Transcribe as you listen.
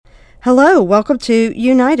Hello, welcome to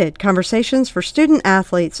United, Conversations for Student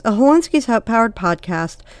Athletes, a Holinski's Hope-powered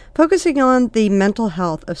podcast focusing on the mental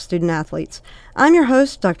health of student athletes. I'm your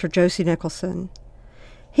host, Dr. Josie Nicholson.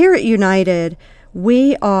 Here at United,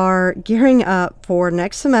 we are gearing up for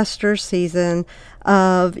next semester's season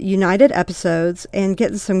of United episodes and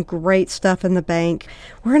getting some great stuff in the bank.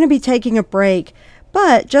 We're going to be taking a break,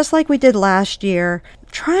 but just like we did last year,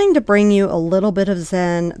 trying to bring you a little bit of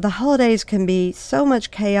zen. The holidays can be so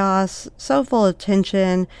much chaos, so full of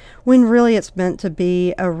tension, when really it's meant to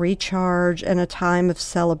be a recharge and a time of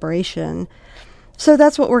celebration. So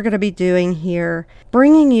that's what we're going to be doing here,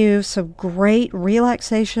 bringing you some great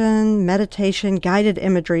relaxation, meditation, guided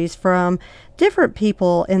imageries from different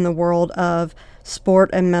people in the world of sport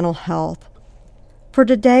and mental health. For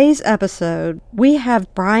today's episode, we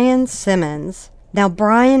have Brian Simmons. Now,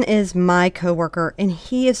 Brian is my coworker, and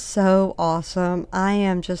he is so awesome. I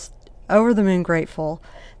am just over the moon grateful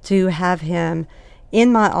to have him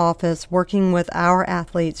in my office working with our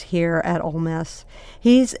athletes here at Ole Miss.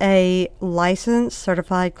 He's a licensed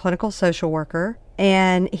certified clinical social worker,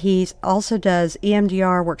 and he also does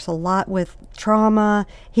EMDR, works a lot with trauma.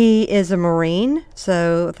 He is a Marine,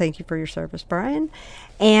 so thank you for your service, Brian,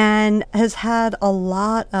 and has had a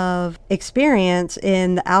lot of experience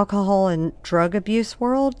in the alcohol and drug abuse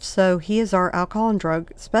world. So he is our alcohol and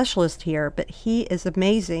drug specialist here, but he is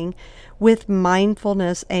amazing with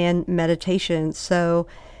mindfulness and meditation. So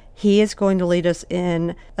he is going to lead us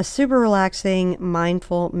in a super relaxing,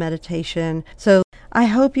 mindful meditation. So I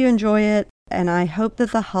hope you enjoy it, and I hope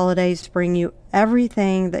that the holidays bring you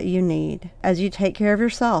everything that you need as you take care of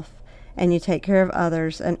yourself and you take care of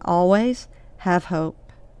others, and always have hope.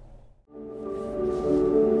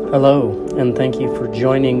 Hello, and thank you for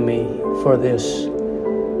joining me for this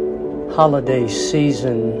holiday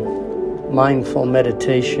season mindful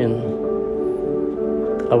meditation.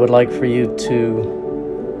 I would like for you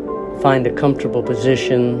to find a comfortable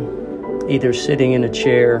position, either sitting in a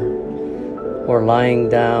chair or lying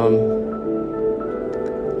down.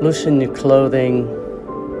 Loosen your clothing,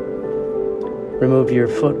 remove your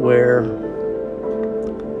footwear,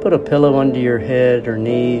 put a pillow under your head or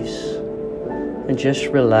knees, and just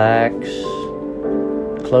relax.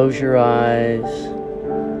 Close your eyes.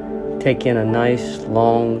 Take in a nice,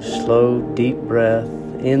 long, slow, deep breath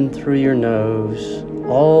in through your nose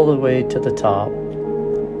all the way to the top,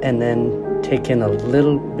 and then take in a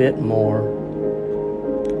little bit more.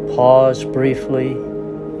 Pause briefly,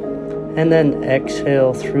 and then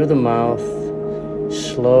exhale through the mouth.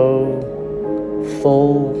 Slow,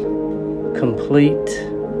 full, complete.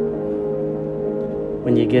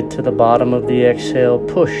 When you get to the bottom of the exhale,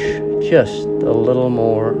 push just a little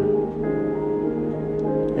more.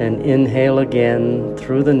 And inhale again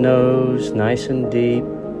through the nose, nice and deep.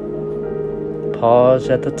 Pause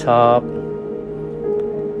at the top.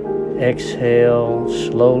 Exhale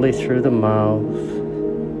slowly through the mouth.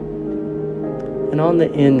 And on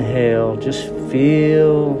the inhale, just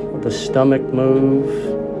feel the stomach move,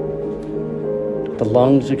 the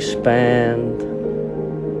lungs expand.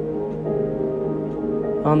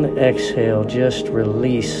 On the exhale, just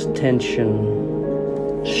release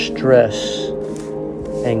tension, stress,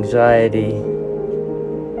 anxiety.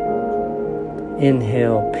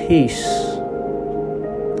 Inhale peace,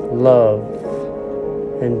 love,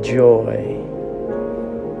 and joy.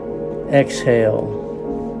 Exhale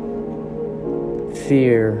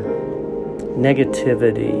fear,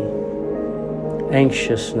 negativity,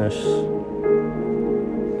 anxiousness.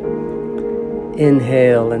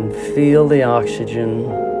 Inhale and feel the oxygen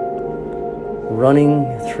running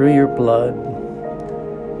through your blood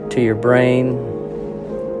to your brain,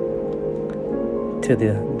 to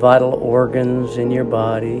the vital organs in your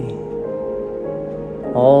body,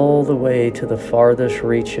 all the way to the farthest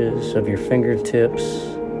reaches of your fingertips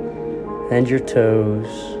and your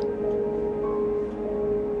toes.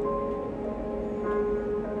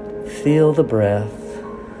 Feel the breath.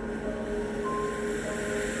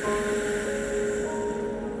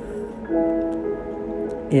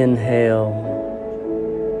 Inhale,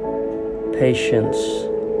 patience,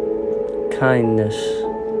 kindness,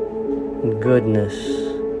 and goodness.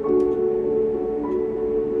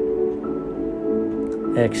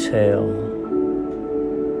 Exhale,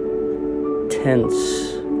 tense,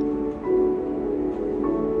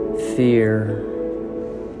 fear.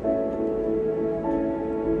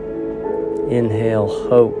 Inhale,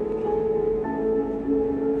 hope.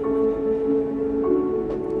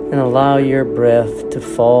 And allow your breath to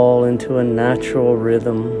fall into a natural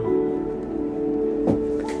rhythm.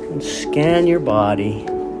 And scan your body,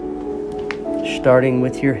 starting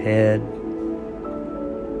with your head.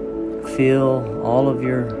 Feel all of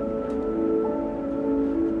your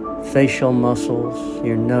facial muscles,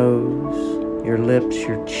 your nose, your lips,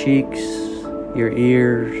 your cheeks, your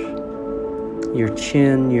ears, your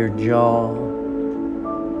chin, your jaw.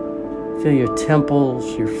 Feel your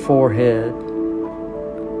temples, your forehead,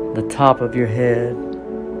 the top of your head.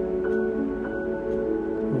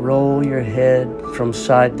 Roll your head from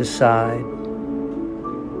side to side,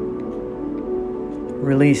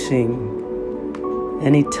 releasing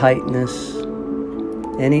any tightness,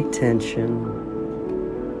 any tension.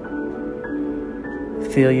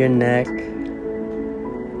 Feel your neck.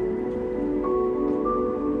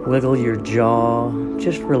 Wiggle your jaw.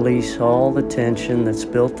 Just release all the tension that's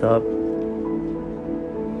built up.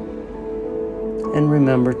 And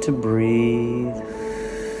remember to breathe.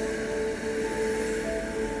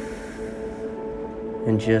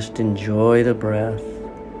 And just enjoy the breath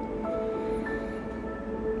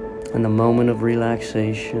and the moment of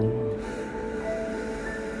relaxation.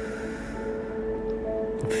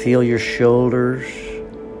 Feel your shoulders,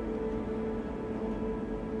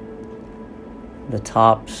 the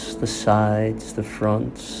tops, the sides, the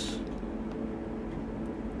fronts.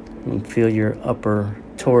 And feel your upper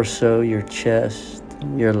torso, your chest,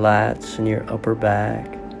 your lats, and your upper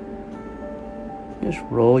back. Just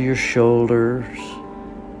roll your shoulders.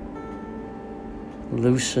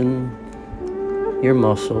 Loosen your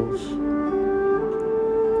muscles.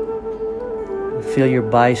 Feel your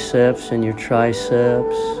biceps and your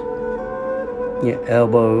triceps, your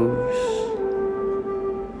elbows,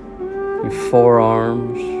 your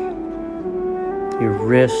forearms, your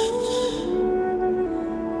wrists,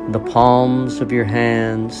 the palms of your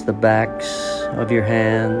hands, the backs of your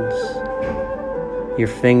hands, your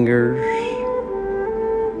fingers.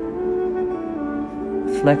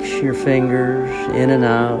 Flex your fingers in and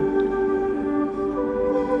out.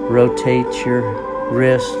 Rotate your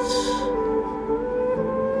wrists.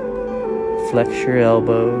 Flex your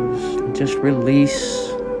elbows. Just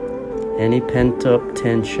release any pent-up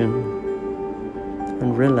tension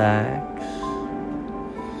and relax.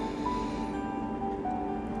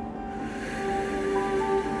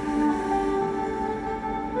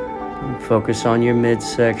 And focus on your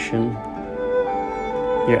midsection,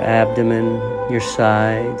 your abdomen, your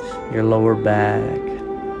sides, your lower back.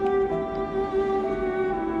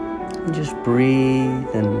 And just breathe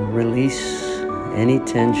and release any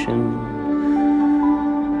tension.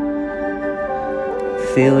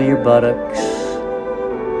 Feel your buttocks,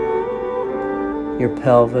 your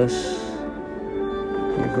pelvis,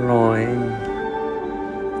 your groin.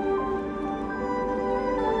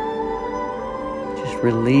 Just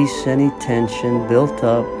release any tension built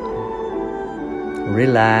up.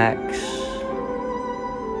 Relax.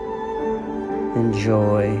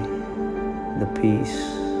 Enjoy the peace.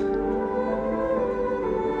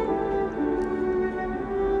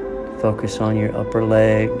 Focus on your upper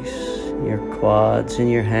legs, your quads and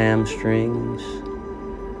your hamstrings.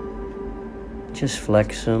 Just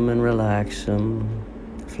flex them and relax them.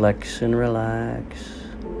 Flex and relax.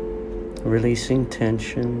 Releasing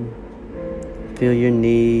tension. Feel your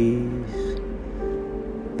knees.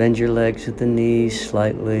 Bend your legs at the knees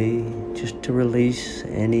slightly, just to release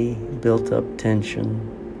any built-up tension.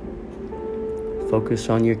 Focus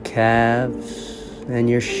on your calves and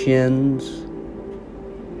your shins.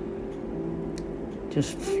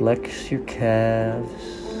 Just flex your calves.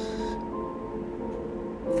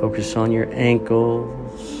 Focus on your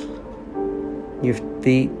ankles, your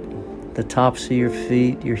feet, the tops of your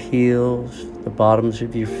feet, your heels, the bottoms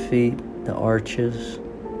of your feet, the arches.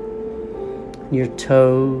 Your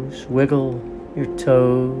toes, wiggle your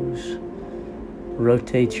toes.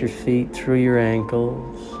 Rotate your feet through your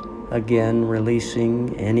ankles. Again,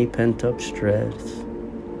 releasing any pent-up stress.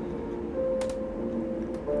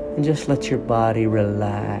 And just let your body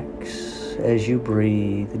relax as you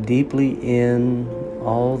breathe deeply in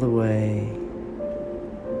all the way.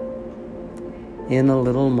 In a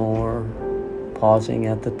little more, pausing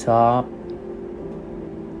at the top.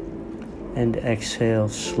 And exhale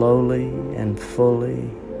slowly and fully,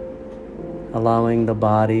 allowing the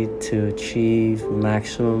body to achieve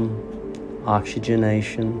maximum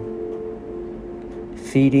oxygenation,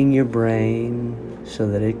 feeding your brain so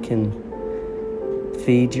that it can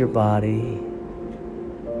feed your body.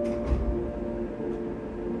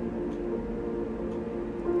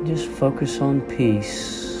 Just focus on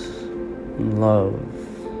peace and love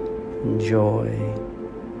and joy.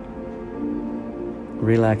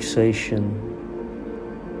 Relaxation.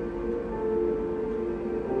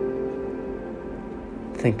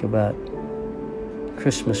 Think about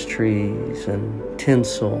Christmas trees and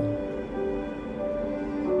tinsel,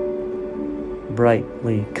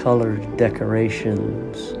 brightly colored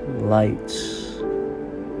decorations, lights,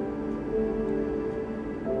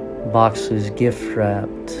 boxes gift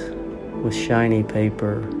wrapped with shiny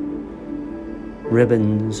paper,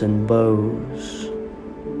 ribbons and bows,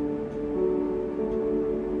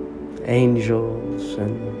 angels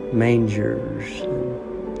and mangers,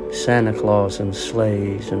 and Santa Claus and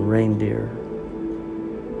sleighs and reindeer.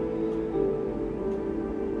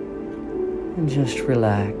 And just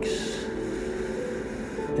relax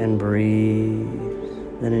and breathe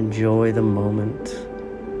and enjoy the moment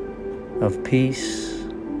of peace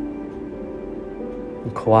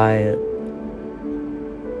and quiet,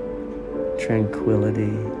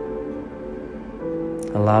 tranquility.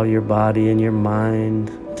 Allow your body and your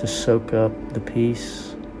mind to soak up the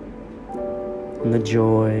peace and the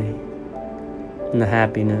joy and the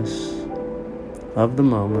happiness of the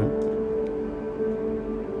moment.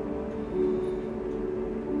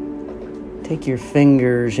 Take your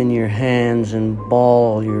fingers in your hands and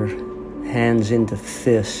ball your hands into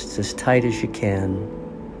fists as tight as you can.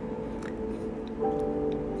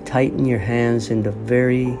 Tighten your hands into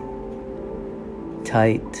very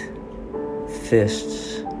tight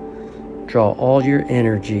fists. Draw all your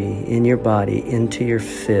energy in your body into your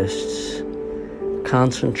fists.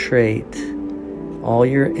 Concentrate all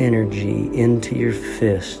your energy into your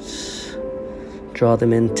fists. Draw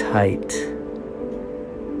them in tight.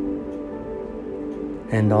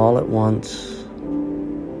 And all at once,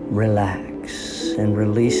 relax and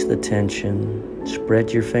release the tension.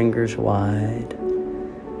 Spread your fingers wide.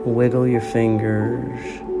 Wiggle your fingers.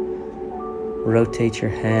 Rotate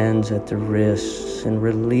your hands at the wrists and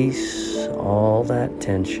release all that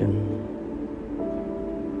tension.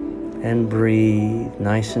 And breathe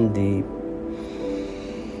nice and deep.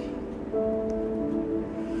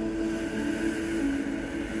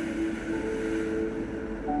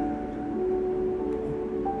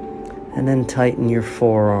 And then tighten your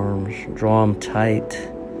forearms. Draw them tight.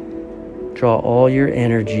 Draw all your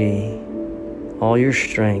energy, all your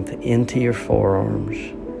strength into your forearms.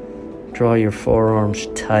 Draw your forearms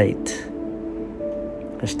tight,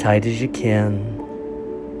 as tight as you can.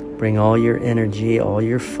 Bring all your energy, all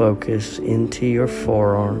your focus into your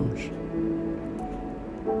forearms,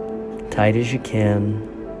 tight as you can.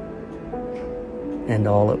 And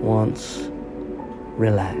all at once,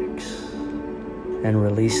 relax. And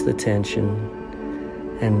release the tension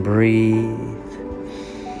and breathe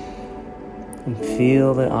and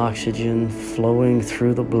feel the oxygen flowing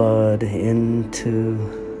through the blood into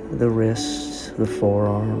the wrists, the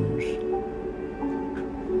forearms,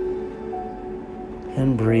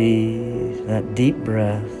 and breathe that deep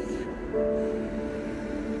breath.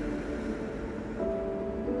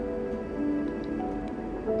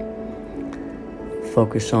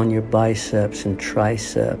 Focus on your biceps and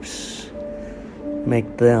triceps.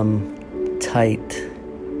 Make them tight,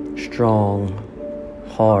 strong,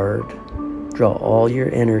 hard. Draw all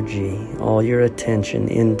your energy, all your attention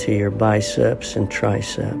into your biceps and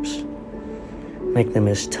triceps. Make them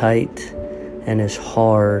as tight and as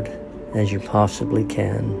hard as you possibly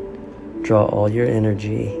can. Draw all your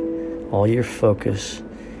energy, all your focus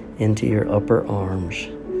into your upper arms.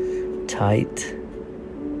 Tight,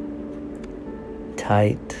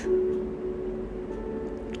 tight,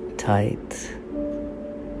 tight.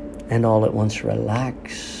 And all at once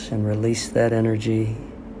relax and release that energy.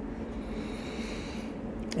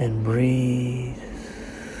 And breathe.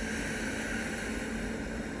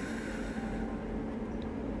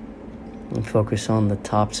 And focus on the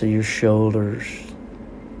tops of your shoulders,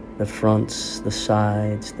 the fronts, the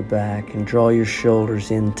sides, the back, and draw your shoulders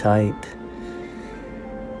in tight.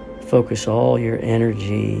 Focus all your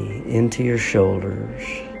energy into your shoulders.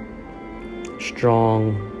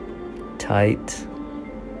 Strong, tight.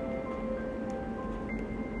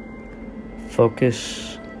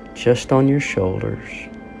 Focus just on your shoulders,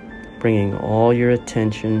 bringing all your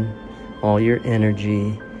attention, all your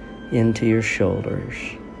energy into your shoulders.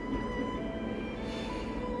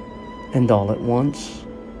 And all at once,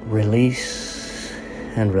 release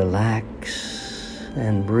and relax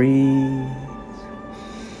and breathe.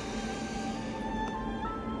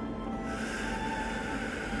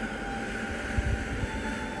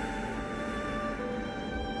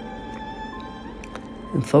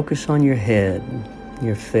 And focus on your head,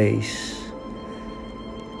 your face,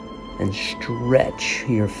 and stretch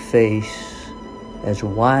your face as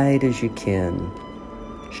wide as you can.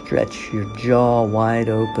 Stretch your jaw wide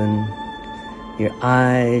open, your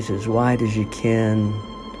eyes as wide as you can.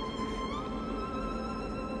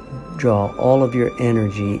 Draw all of your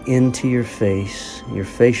energy into your face, your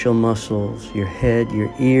facial muscles, your head,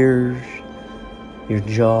 your ears, your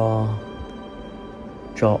jaw.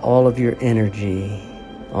 Draw all of your energy,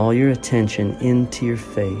 all your attention into your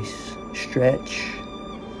face. Stretch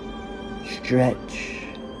stretch,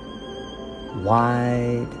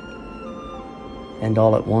 wide, and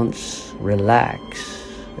all at once relax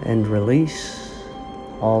and release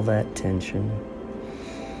all that tension.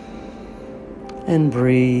 And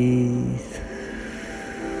breathe.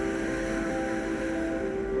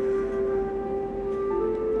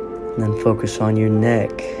 And then focus on your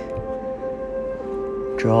neck.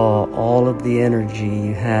 Draw all of the energy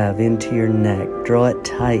you have into your neck. Draw it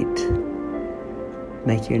tight.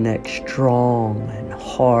 Make your neck strong and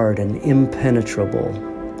hard and impenetrable.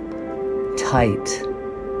 Tight,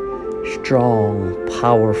 strong,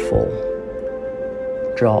 powerful.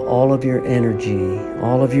 Draw all of your energy,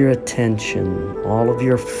 all of your attention, all of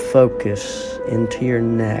your focus into your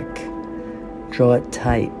neck. Draw it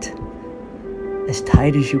tight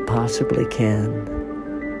as you possibly can.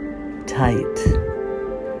 Tight,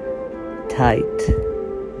 tight.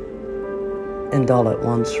 And all at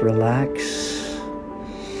once relax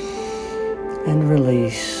and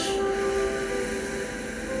release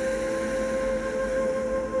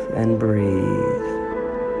and breathe.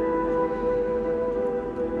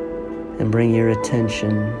 And bring your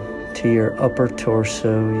attention to your upper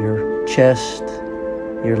torso, your chest,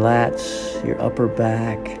 your lats, your upper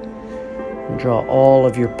back. And draw all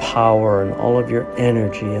of your power and all of your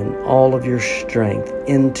energy and all of your strength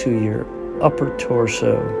into your upper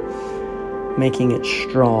torso, making it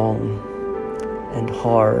strong and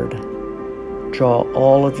hard. Draw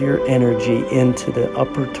all of your energy into the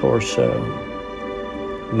upper torso,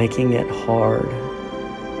 making it hard,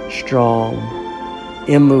 strong,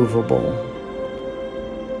 immovable,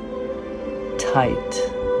 tight,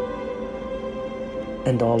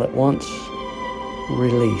 and all at once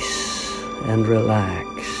release and relax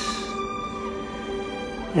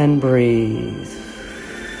and breathe.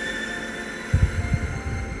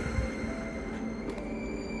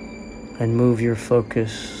 And move your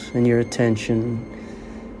focus and your attention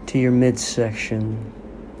to your midsection,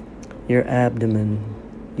 your abdomen,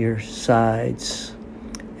 your sides,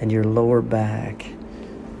 and your lower back.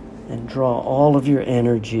 And draw all of your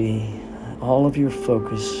energy, all of your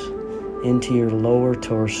focus into your lower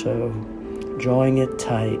torso, drawing it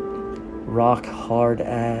tight. Rock hard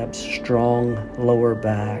abs, strong lower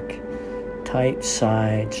back, tight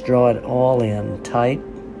sides. Draw it all in, tight,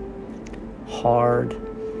 hard,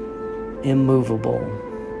 immovable,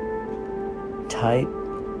 tight,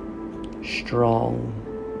 strong,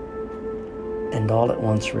 and all at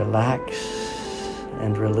once relax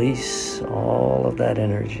and release all of that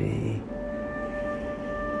energy.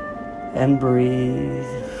 And breathe.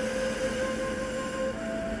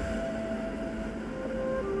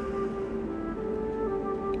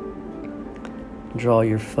 Draw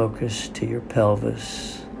your focus to your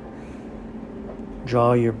pelvis.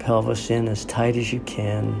 Draw your pelvis in as tight as you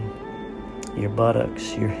can. Your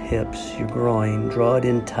buttocks, your hips, your groin, draw it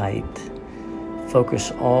in tight.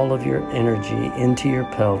 Focus all of your energy into your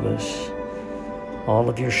pelvis, all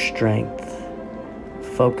of your strength.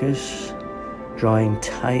 Focus, drawing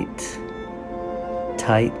tight,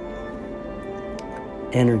 tight,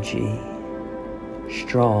 energy,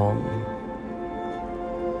 strong,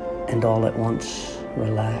 and all at once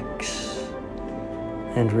relax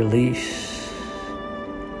and release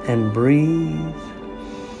and breathe.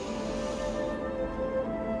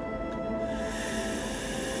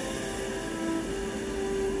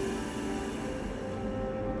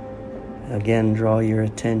 Again, draw your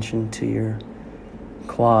attention to your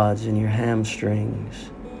quads and your hamstrings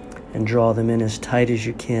and draw them in as tight as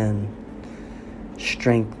you can.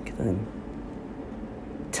 Strengthen,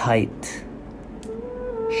 tight,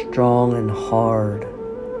 strong and hard.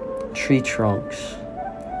 Tree trunks.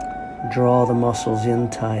 Draw the muscles in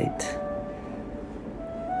tight.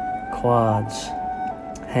 Quads,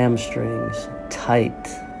 hamstrings, tight,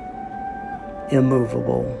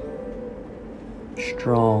 immovable,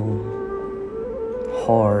 strong,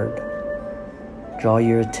 hard. Draw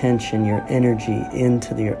your attention, your energy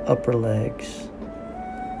into your upper legs.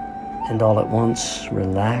 And all at once,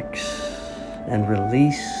 relax and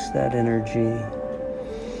release that energy.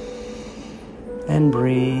 And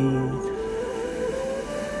breathe.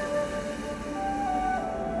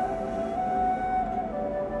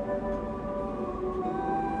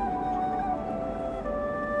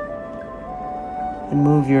 And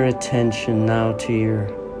move your attention now to your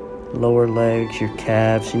lower legs, your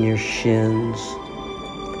calves and your shins.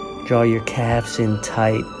 Draw your calves in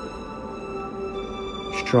tight,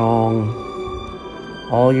 strong.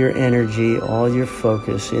 All your energy, all your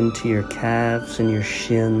focus into your calves and your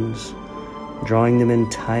shins. Drawing them in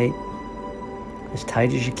tight, as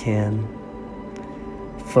tight as you can.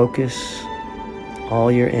 Focus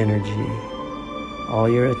all your energy, all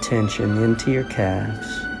your attention into your calves.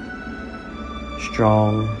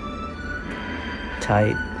 Strong,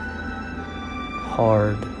 tight,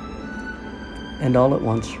 hard, and all at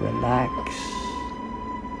once relax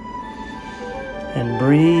and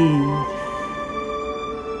breathe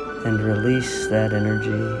and release that energy.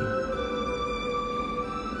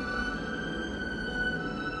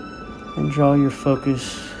 And draw your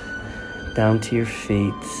focus down to your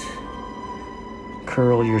feet.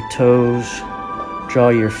 Curl your toes. Draw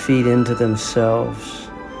your feet into themselves.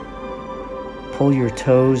 Pull your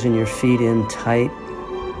toes and your feet in tight.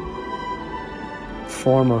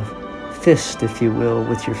 Form a fist, if you will,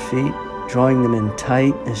 with your feet, drawing them in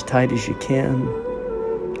tight as you can.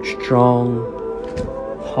 Strong,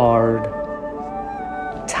 hard,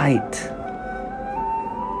 tight,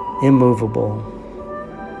 immovable.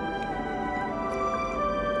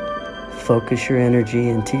 Focus your energy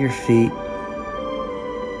into your feet.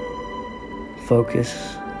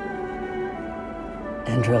 Focus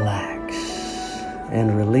and relax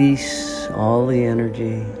and release all the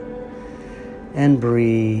energy and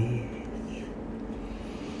breathe.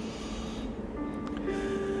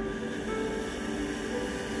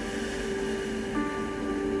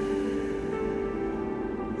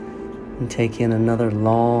 And take in another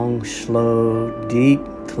long, slow, deep,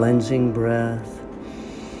 cleansing breath.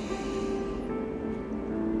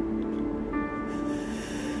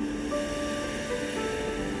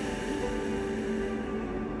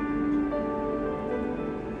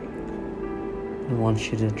 I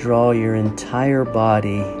want you to draw your entire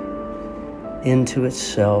body into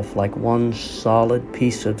itself like one solid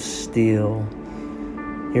piece of steel.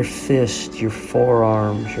 Your fist, your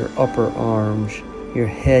forearms, your upper arms, your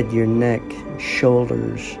head, your neck,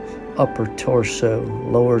 shoulders, upper torso,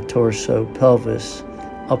 lower torso, pelvis,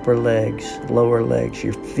 upper legs, lower legs,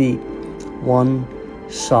 your feet. One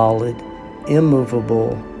solid,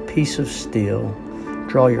 immovable piece of steel.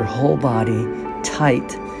 Draw your whole body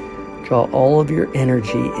tight. Draw all of your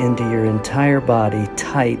energy into your entire body,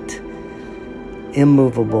 tight,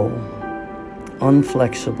 immovable,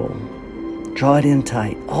 unflexible. Draw it in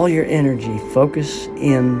tight. All your energy, focus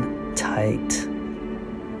in tight,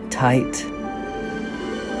 tight,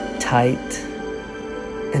 tight,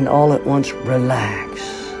 and all at once relax.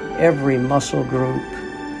 Every muscle group,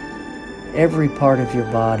 every part of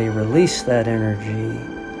your body, release that energy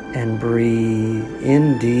and breathe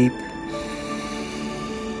in deep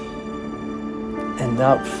and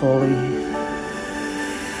out fully.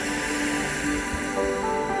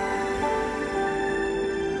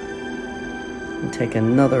 And take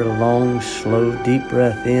another long, slow, deep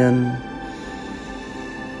breath in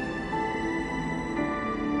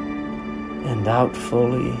and out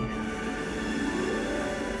fully.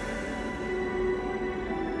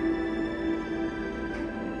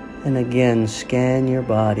 And again, scan your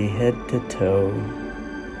body head to toe.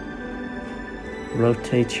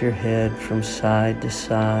 Rotate your head from side to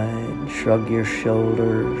side. Shrug your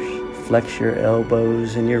shoulders. Flex your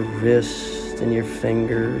elbows and your wrists and your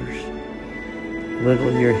fingers.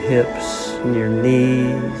 Wiggle your hips and your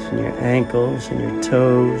knees and your ankles and your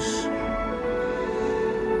toes.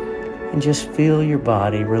 And just feel your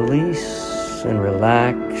body release and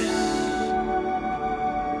relax.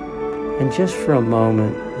 And just for a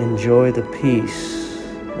moment, enjoy the peace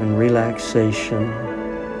and relaxation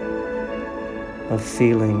of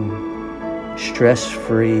feeling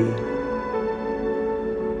stress-free.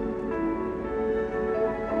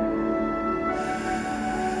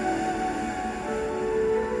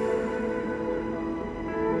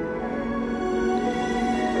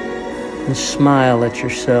 And smile at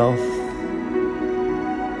yourself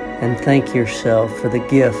and thank yourself for the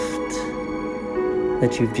gift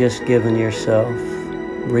that you've just given yourself.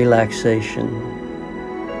 Relaxation,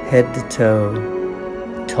 head to toe,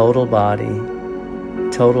 total body,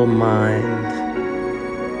 total mind.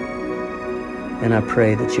 And I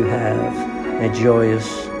pray that you have a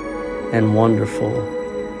joyous and wonderful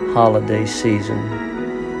holiday season.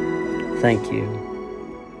 Thank you.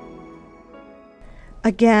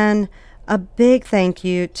 Again, a big thank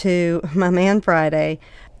you to my man Friday,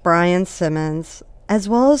 Brian Simmons, as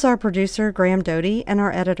well as our producer, Graham Doty, and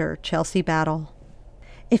our editor, Chelsea Battle.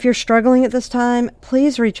 If you're struggling at this time,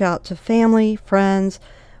 please reach out to family, friends,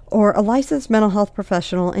 or a licensed mental health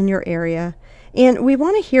professional in your area. And we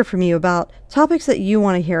want to hear from you about topics that you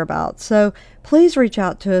want to hear about. So please reach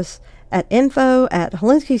out to us at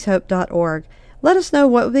info@helenskyshope.org. Let us know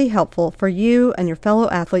what would be helpful for you and your fellow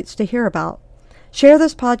athletes to hear about. Share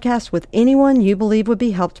this podcast with anyone you believe would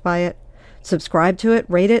be helped by it. Subscribe to it,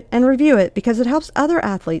 rate it, and review it because it helps other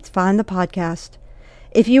athletes find the podcast.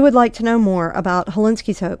 If you would like to know more about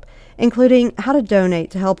Hilinski's Hope, including how to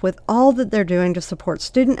donate to help with all that they're doing to support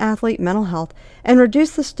student-athlete mental health and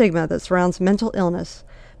reduce the stigma that surrounds mental illness,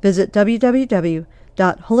 visit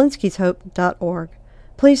www.hilinskishope.org.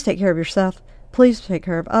 Please take care of yourself, please take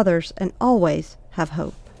care of others, and always have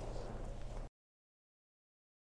hope.